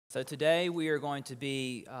So today we are going to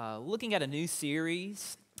be looking at a new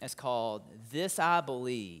series. It's called This I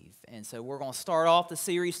Believe. And so we're going to start off the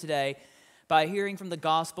series today by hearing from the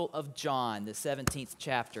Gospel of John, the 17th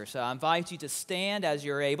chapter. So I invite you to stand as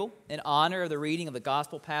you're able in honor of the reading of the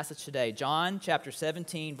Gospel passage today. John chapter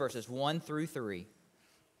 17, verses 1 through 3.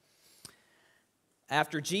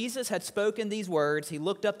 After Jesus had spoken these words, he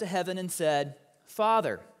looked up to heaven and said,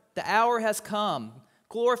 "Father, the hour has come.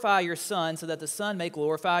 Glorify your Son, so that the Son may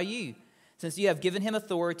glorify you, since you have given him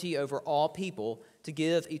authority over all people to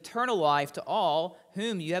give eternal life to all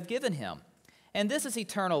whom you have given him. And this is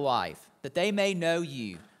eternal life, that they may know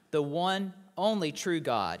you, the one only true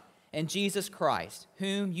God, and Jesus Christ,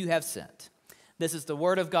 whom you have sent." This is the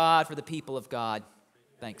word of God for the people of God.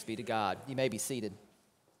 Thanks be to God. You may be seated.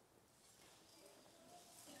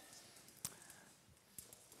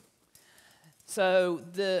 So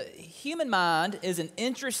the human mind is an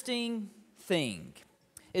interesting thing.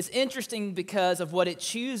 It's interesting because of what it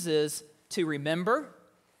chooses to remember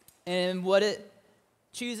and what it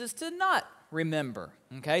chooses to not remember.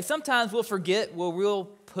 Okay, sometimes we'll forget where we'll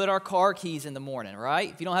put our car keys in the morning, right?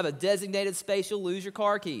 If you don't have a designated space, you'll lose your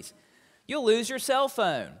car keys. You'll lose your cell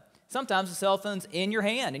phone. Sometimes the cell phone's in your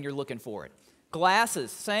hand and you're looking for it.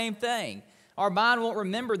 Glasses, same thing. Our mind won't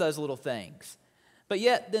remember those little things. But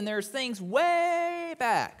yet, then there's things way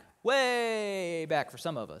back for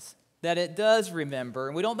some of us, that it does remember,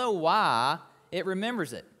 and we don't know why it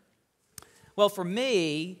remembers it. Well, for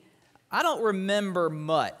me, I don't remember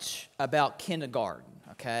much about kindergarten,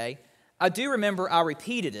 okay? I do remember I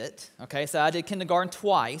repeated it, okay? So I did kindergarten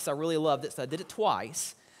twice. I really loved it, so I did it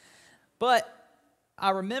twice. But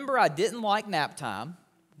I remember I didn't like nap time,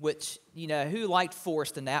 which, you know, who liked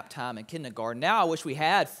forced nap time in kindergarten? Now I wish we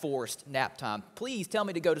had forced nap time. Please tell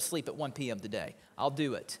me to go to sleep at 1 p.m. today. I'll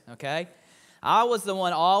do it, okay? I was the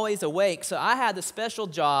one always awake, so I had the special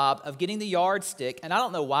job of getting the yardstick, and I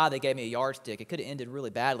don't know why they gave me a yardstick. It could have ended really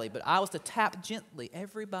badly, but I was to tap gently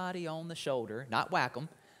everybody on the shoulder, not whack them,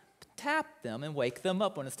 but tap them and wake them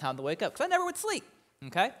up when it's time to wake up, because I never would sleep,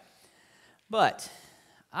 okay? But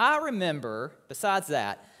I remember, besides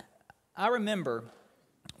that, I remember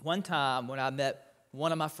one time when I met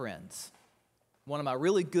one of my friends, one of my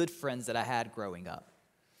really good friends that I had growing up.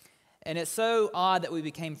 And it's so odd that we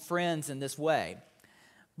became friends in this way.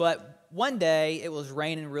 But one day it was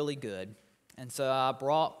raining really good, and so I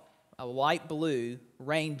brought a light blue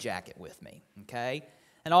rain jacket with me, okay?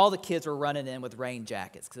 And all the kids were running in with rain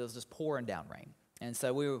jackets because it was just pouring down rain. And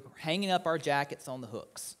so we were hanging up our jackets on the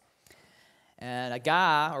hooks. And a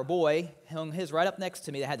guy or boy hung his right up next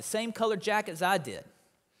to me that had the same colored jacket as I did.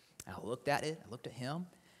 I looked at it, I looked at him,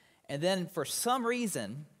 and then for some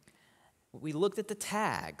reason, we looked at the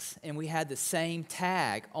tags, and we had the same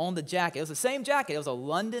tag on the jacket. It was the same jacket. It was a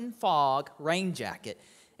London Fog rain jacket,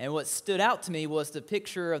 and what stood out to me was the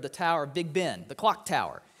picture of the Tower of Big Ben, the clock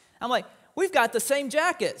tower. I'm like, we've got the same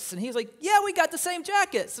jackets, and he was like, yeah, we got the same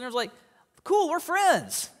jackets, and I was like, cool, we're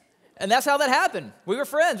friends, and that's how that happened. We were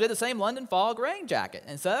friends. We had the same London Fog rain jacket,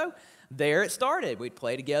 and so there it started. We'd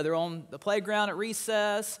play together on the playground at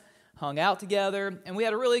recess, hung out together, and we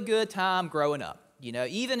had a really good time growing up. You know,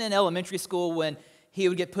 even in elementary school when he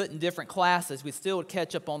would get put in different classes, we still would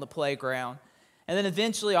catch up on the playground. And then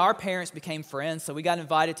eventually our parents became friends, so we got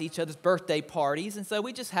invited to each other's birthday parties, and so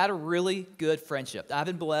we just had a really good friendship. I've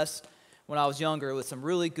been blessed when I was younger with some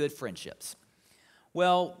really good friendships.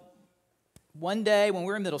 Well, one day when we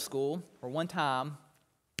were in middle school, or one time,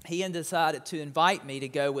 he decided to invite me to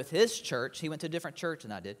go with his church. He went to a different church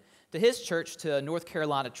than I did. To his church to a North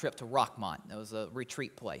Carolina trip to Rockmont. It was a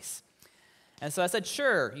retreat place. And so I said,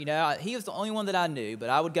 sure. You know, he was the only one that I knew, but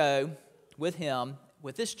I would go with him,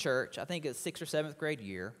 with this church, I think it's 6th or 7th grade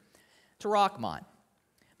year, to Rockmont.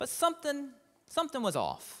 But something was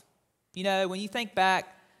off. You know, when you think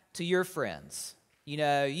back to your friends, you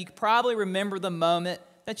know, you probably remember the moment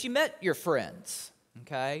that you met your friends,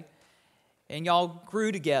 okay? And y'all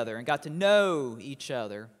grew together and got to know each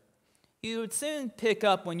other. You would soon pick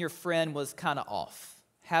up when your friend was kind of off,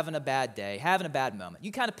 having a bad day, having a bad moment.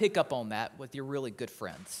 You kind of pick up on that with your really good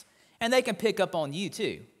friends. And they can pick up on you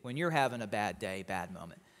too when you're having a bad day, bad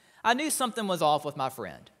moment. I knew something was off with my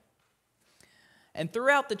friend. And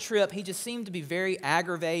throughout the trip, he just seemed to be very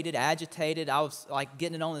aggravated, agitated. I was like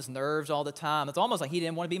getting it on his nerves all the time. It's almost like he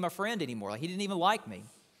didn't want to be my friend anymore. Like he didn't even like me.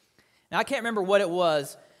 Now, I can't remember what it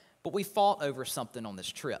was, but we fought over something on this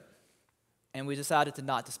trip. And we decided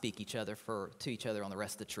not to speak to each other on the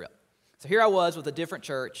rest of the trip. So here I was with a different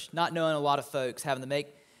church, not knowing a lot of folks, having to make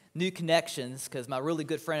new connections because my really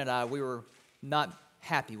good friend and I, we were not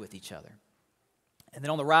happy with each other. And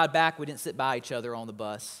then on the ride back, we didn't sit by each other on the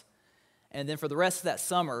bus. And then for the rest of that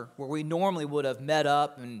summer, where we normally would have met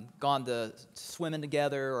up and gone to swimming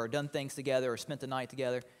together or done things together or spent the night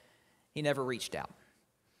together, he never reached out.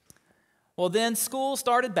 Well, then school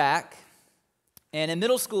started back, and in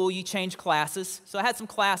middle school, you changed classes, so I had some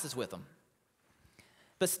classes with him.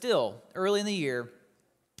 But still, early in the year,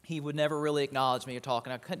 he would never really acknowledge me or talk,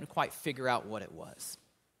 and I couldn't quite figure out what it was.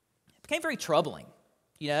 It became very troubling.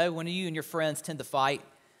 You know, when you and your friends tend to fight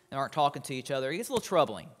and aren't talking to each other, it gets a little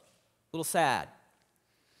troubling. A little sad.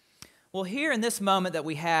 Well, here in this moment that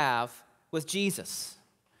we have with Jesus,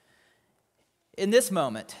 in this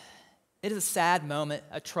moment, it is a sad moment,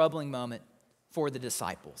 a troubling moment for the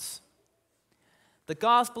disciples. The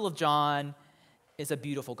Gospel of John is a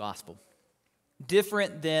beautiful gospel,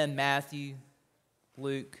 different than Matthew,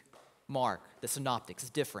 Luke, Mark, the synoptics. It's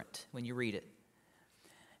different when you read it.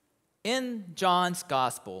 In John's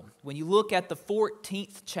Gospel, when you look at the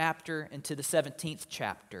 14th chapter into the 17th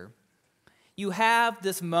chapter, you have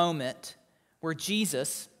this moment where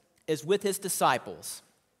Jesus is with his disciples.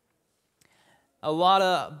 A lot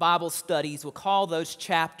of Bible studies will call those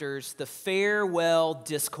chapters the farewell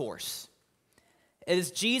discourse. It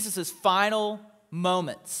is Jesus' final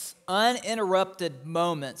moments, uninterrupted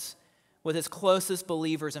moments with his closest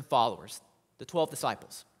believers and followers, the 12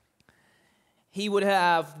 disciples. He would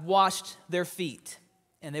have washed their feet,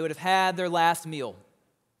 and they would have had their last meal,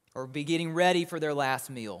 or be getting ready for their last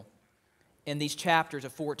meal in these chapters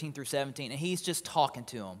of 14 through 17. And he's just talking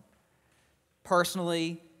to them,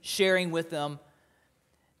 personally sharing with them,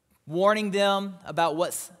 warning them about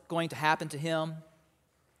what's going to happen to him.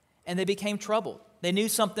 And they became troubled. They knew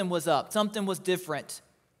something was up. Something was different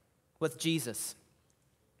with Jesus.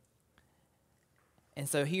 And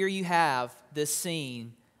so here you have this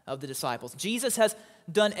scene of the disciples. Jesus has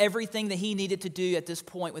done everything that he needed to do at this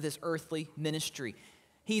point with his earthly ministry.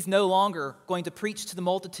 He's no longer going to preach to the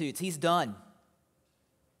multitudes. He's done.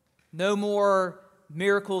 No more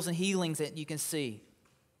miracles and healings that you can see.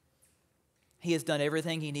 He has done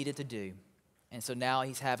everything he needed to do. And so now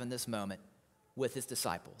he's having this moment with his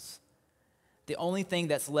disciples. The only thing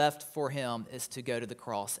that's left for him is to go to the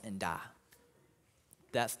cross and die.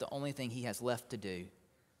 That's the only thing he has left to do,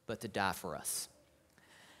 but to die for us.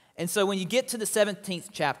 And so when you get to the 17th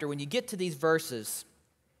chapter, when you get to these verses,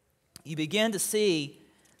 you begin to see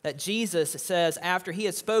that Jesus says, after he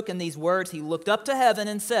had spoken these words, he looked up to heaven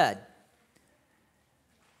and said,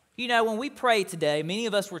 you know, when we pray today, many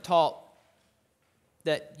of us were taught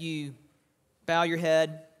that you bow your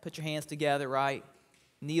head, put your hands together, right?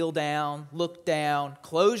 Kneel down, look down,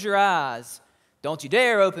 close your eyes. Don't you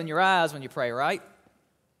dare open your eyes when you pray, right?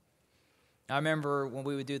 I remember when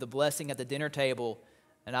we would do the blessing at the dinner table,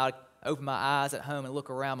 and I would open my eyes at home and look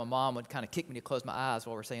around, my mom would kind of kick me to close my eyes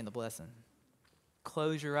while we're saying the blessing.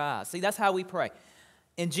 Close your eyes. See, that's how we pray.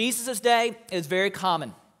 In Jesus' day, it was very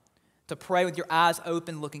common to pray with your eyes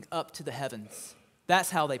open, looking up to the heavens.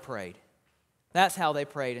 That's how they prayed. That's how they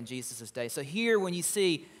prayed in Jesus' day. So here, when you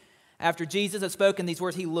see, after Jesus had spoken these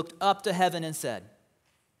words, he looked up to heaven and said,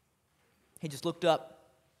 he just looked up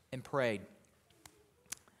and prayed.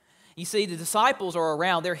 You see, the disciples are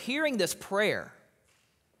around. They're hearing this prayer.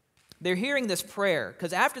 They're hearing this prayer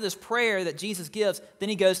because after this prayer that Jesus gives, then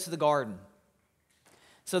he goes to the garden.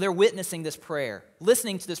 So they're witnessing this prayer,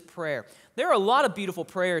 listening to this prayer. There are a lot of beautiful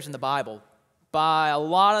prayers in the Bible by a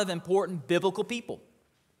lot of important biblical people.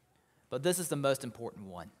 But this is the most important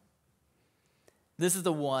one. This is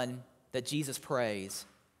the one that Jesus prays.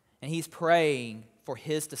 And he's praying for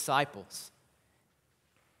his disciples.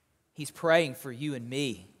 He's praying for you and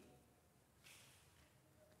me.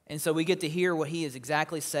 And so we get to hear what he is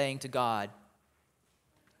exactly saying to God.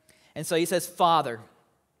 And so he says, Father,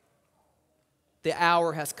 the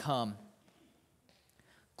hour has come.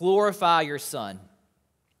 Glorify your Son,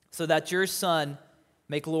 so that your Son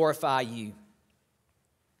may glorify you.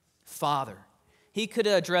 Father. He could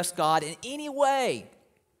have addressed God in any way.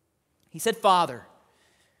 He said, Father.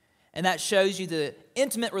 And that shows you the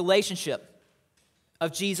intimate relationship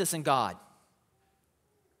of Jesus and God.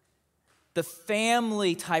 The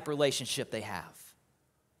family type relationship they have.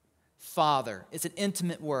 Father. It's an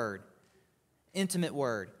intimate word. Intimate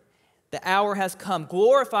word. The hour has come.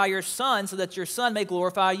 Glorify your Son so that your Son may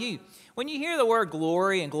glorify you. When you hear the word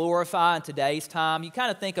glory and glorify in today's time, you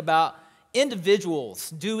kind of think about individuals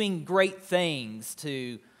doing great things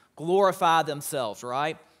to glorify themselves,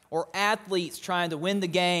 right? Or athletes trying to win the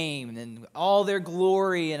game and all their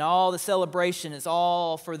glory and all the celebration is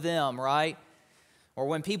all for them, right? Or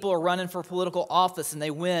when people are running for political office and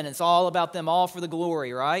they win, it's all about them, all for the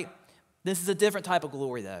glory, right? This is a different type of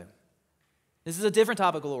glory, though. This is a different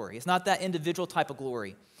type of glory. It's not that individual type of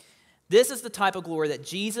glory. This is the type of glory that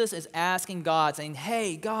Jesus is asking God, saying,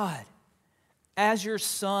 hey, God, as your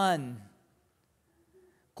Son,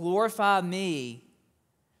 glorify me.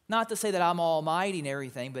 Not to say that I'm almighty and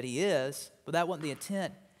everything, but he is, but that wasn't the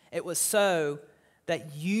intent. It was so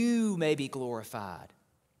that you may be glorified.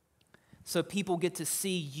 So people get to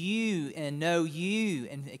see you and know you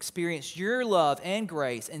and experience your love and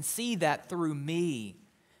grace and see that through me.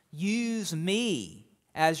 Use me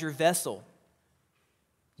as your vessel.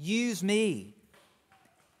 Use me.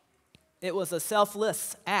 It was a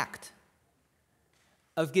selfless act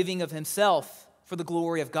of giving of himself for the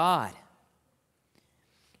glory of God.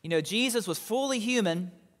 You know, Jesus was fully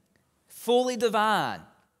human, fully divine.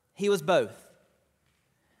 He was both.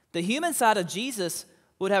 The human side of Jesus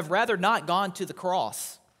would have rather not gone to the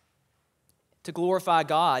cross to glorify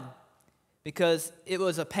God because it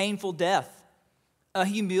was a painful death, a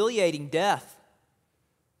humiliating death.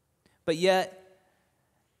 But yet,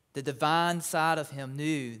 the divine side of him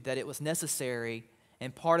knew that it was necessary,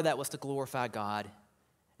 and part of that was to glorify God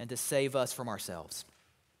and to save us from ourselves.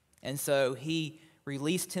 And so he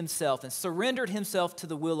released himself and surrendered himself to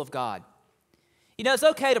the will of God. You know, it's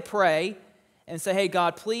okay to pray and say, hey,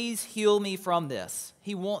 God, please heal me from this.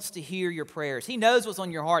 He wants to hear your prayers. He knows what's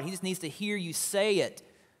on your heart. He just needs to hear you say it.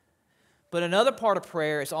 But another part of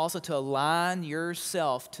prayer is also to align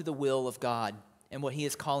yourself to the will of God and what he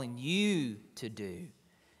is calling you to do.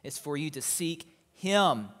 It's for you to seek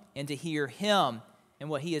him and to hear him and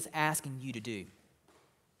what he is asking you to do.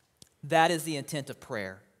 That is the intent of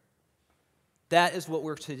prayer. That is what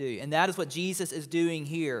we're to do. And that is what Jesus is doing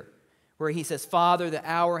here, where he says, Father, the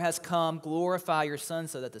hour has come. Glorify your Son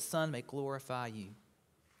so that the Son may glorify you.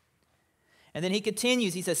 And then he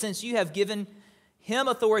continues. He says, since you have given him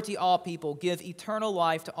authority, all people, give eternal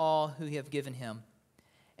life to all who have given him.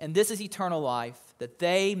 And this is eternal life, that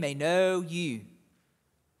they may know you,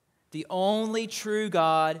 the only true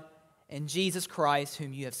God, and Jesus Christ,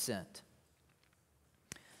 whom you have sent.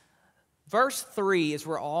 Verse 3 is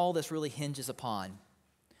where all this really hinges upon.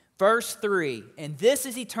 Verse 3, and this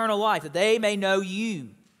is eternal life, that they may know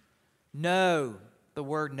you. Know, the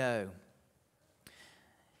word know.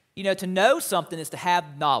 You know, to know something is to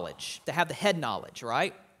have knowledge, to have the head knowledge,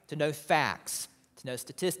 right? To know facts, to know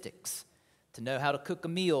statistics, to know how to cook a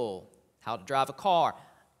meal, how to drive a car.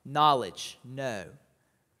 Knowledge, know.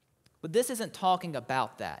 But this isn't talking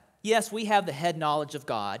about that. Yes, we have the head knowledge of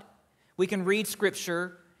God. We can read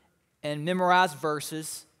Scripture and memorize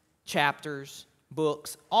verses, chapters,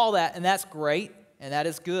 books, all that, and that's great, and that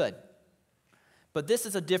is good. But this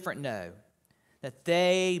is a different know, that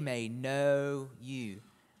they may know you.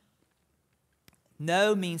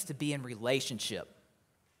 Know means to be in relationship.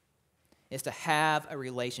 It's to have a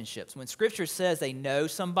relationship. So when Scripture says they know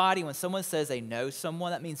somebody, when someone says they know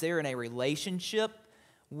someone, that means they're in a relationship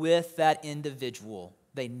with that individual.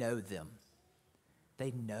 They know them.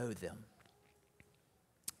 They know them.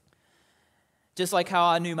 Just like how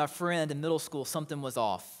I knew my friend in middle school, something was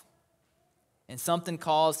off. And something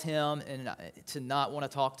caused him to not want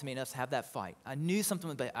to talk to me and us to have that fight. I knew something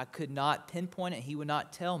was bad. I could not pinpoint it. He would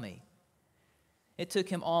not tell me. It took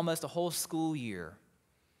him almost a whole school year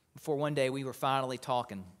before one day we were finally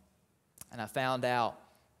talking. And I found out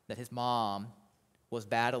that his mom was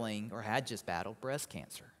battling, or had just battled, breast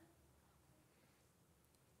cancer.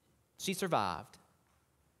 She survived.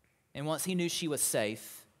 And once he knew she was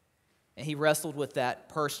safe, and he wrestled with that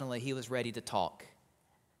personally, he was ready to talk.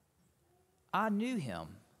 I knew him.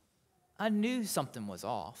 I knew something was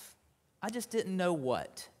off. I just didn't know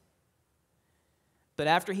what. But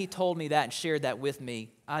after he told me that and shared that with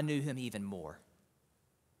me, I knew him even more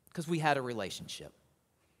because we had a relationship.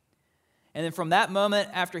 And then from that moment,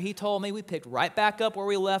 after he told me, we picked right back up where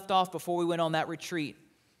we left off before we went on that retreat.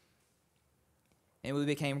 And we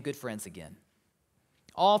became good friends again.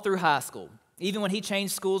 All through high school. Even when he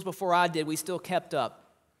changed schools before I did, we still kept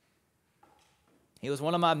up. He was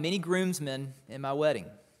one of my many groomsmen in my wedding.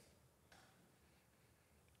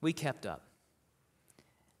 We kept up.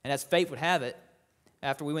 And as fate would have it,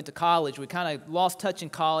 after we went to college, we kind of lost touch in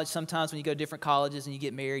college. Sometimes when you go to different colleges and you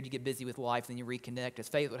get married, you get busy with life, then you reconnect. As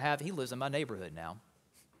fate would have it, he lives in my neighborhood now.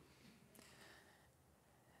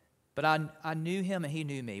 But I knew him and he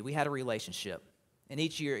knew me. We had a relationship. And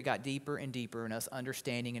each year it got deeper and deeper in us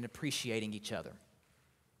understanding and appreciating each other.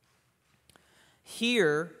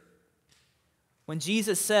 Here, when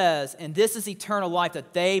Jesus says, and this is eternal life,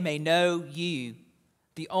 that they may know you,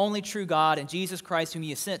 the only true God, and Jesus Christ whom you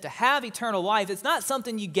have sent. To have eternal life, it's not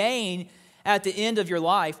something you gain at the end of your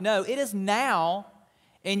life. No, it is now,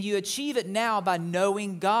 and you achieve it now by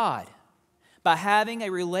knowing God, by having a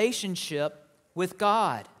relationship with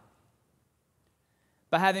God.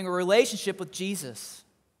 by having a relationship with Jesus.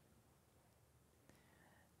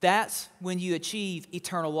 That's when you achieve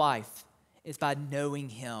eternal life, is by knowing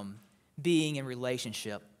Him, being in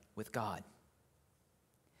relationship with God.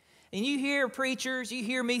 And you hear preachers, you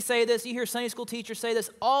hear me say this, you hear Sunday school teachers say this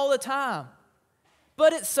all the time.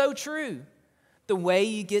 But it's so true. The way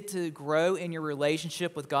you get to grow in your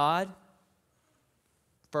relationship with God,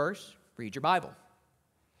 first, read your Bible.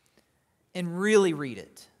 And really read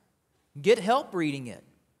it. Get help reading it.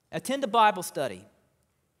 Attend a Bible study,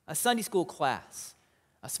 a Sunday school class,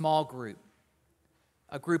 a small group,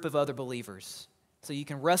 a group of other believers, so you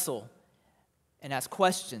can wrestle and ask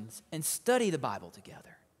questions and study the Bible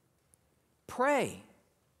together. Pray.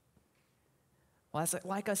 Well,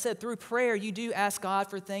 like I said, through prayer, you do ask God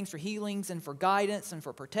for things, for healings and for guidance and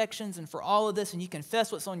for protections and for all of this, and you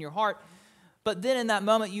confess what's on your heart. But then in that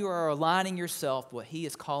moment, you are aligning yourself with what He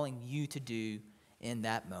is calling you to do in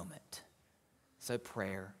that moment. So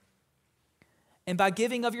prayer. And by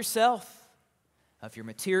giving of yourself, of your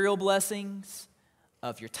material blessings,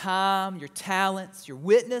 of your time, your talents, your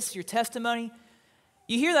witness, your testimony.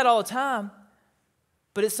 You hear that all the time,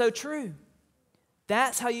 but it's so true.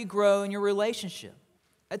 That's how you grow in your relationship.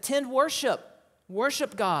 Attend worship.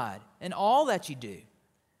 Worship God in all that you do.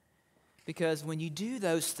 Because when you do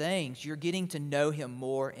those things, you're getting to know Him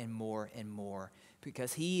more and more and more,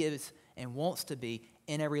 because He is and wants to be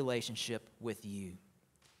in a relationship with you.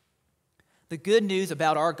 The good news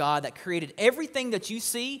about our God that created everything that you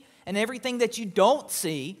see and everything that you don't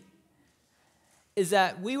see is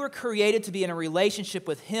that we were created to be in a relationship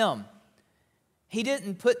with Him. He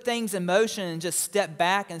didn't put things in motion and just step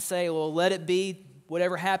back and say, well, let it be,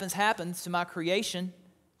 whatever happens, happens to my creation,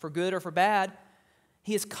 for good or for bad.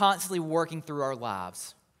 He is constantly working through our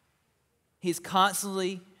lives. He is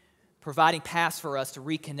constantly providing paths for us to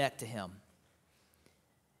reconnect to Him.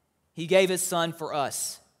 He gave His Son for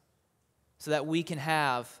us so that we can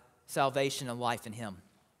have salvation and life in Him.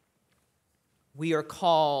 We are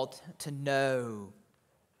called to know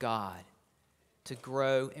God, to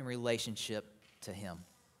grow in relationship to Him.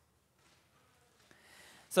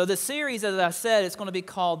 So the series, as I said, is going to be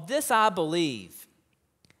called This I Believe.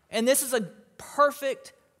 And this is a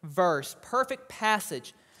perfect verse, perfect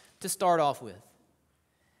passage to start off with.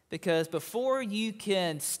 Because before you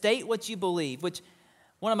can state what you believe, which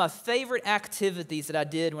one of my favorite activities that I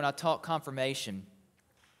did when I taught confirmation,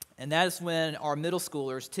 and that is when our middle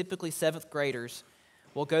schoolers, typically 7th graders,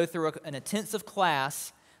 will go through an intensive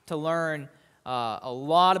class to learn a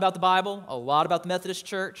lot about the Bible, a lot about the Methodist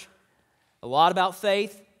Church, a lot about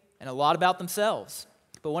faith, and a lot about themselves.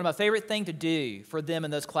 But one of my favorite things to do for them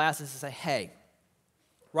in those classes is to say, hey,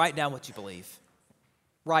 write down what you believe.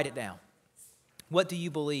 Write it down. What do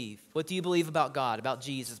you believe? What do you believe about God, about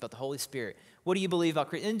Jesus, about the Holy Spirit? What do you believe about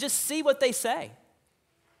Christ? And just see what they say.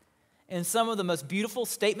 And some of the most beautiful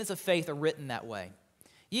statements of faith are written that way.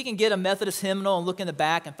 You can get a Methodist hymnal and look in the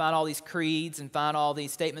back and find all these creeds and find all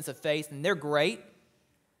these statements of faith, and they're great.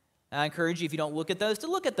 And I encourage you, if you don't look at those, to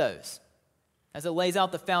look at those as it lays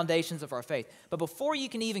out the foundations of our faith. But before you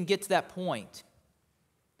can even get to that point,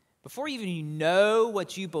 before even you know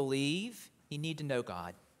what you believe, you need to know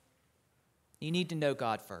God. You need to know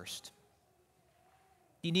God first.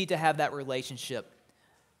 You need to have that relationship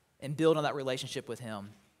and build on that relationship with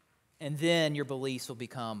Him. And then your beliefs will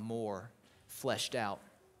become more fleshed out.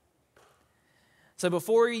 So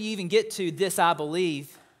before you even get to this I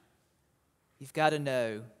believe, you've got to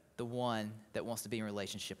know the one that wants to be in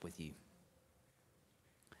relationship with you.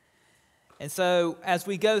 And so as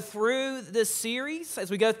we go through this series,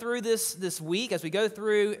 as we go through this week, as we go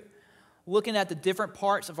through looking at the different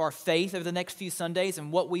parts of our faith over the next few Sundays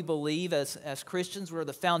and what we believe as Christians, what are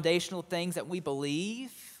the foundational things that we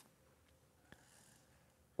believe,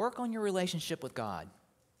 work on your relationship with God,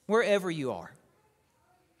 wherever you are.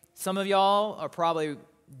 Some of y'all are probably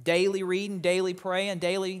daily reading, daily praying,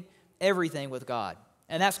 daily everything with God.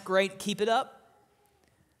 And that's great. Keep it up.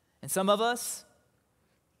 And some of us,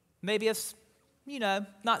 maybe it's,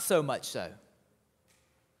 not so much so.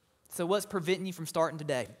 So what's preventing you from starting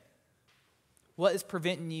today? What is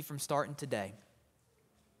preventing you from starting today?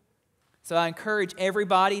 So I encourage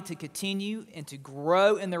everybody to continue and to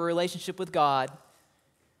grow in their relationship with God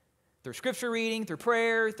through scripture reading, through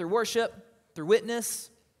prayer, through worship, through witness,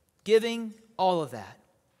 giving, all of that.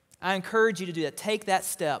 I encourage you to do that. Take that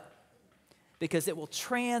step because it will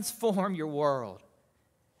transform your world.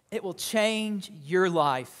 It will change your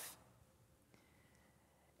life.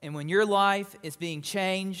 And when your life is being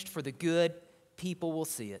changed for the good, people will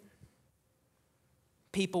see it.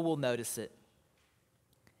 People will notice it.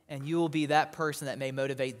 And you will be that person that may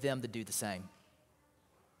motivate them to do the same.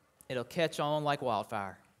 it'll catch on like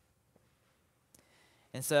wildfire.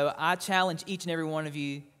 And so I challenge each and every one of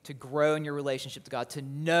you to grow in your relationship to God, to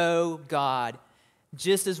know God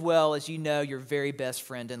just as well as you know your very best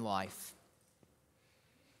friend in life.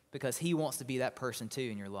 Because he wants to be that person too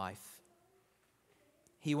in your life.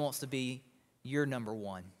 He wants to be your number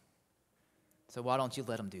one. So why don't you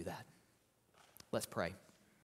let him do that? Let's pray.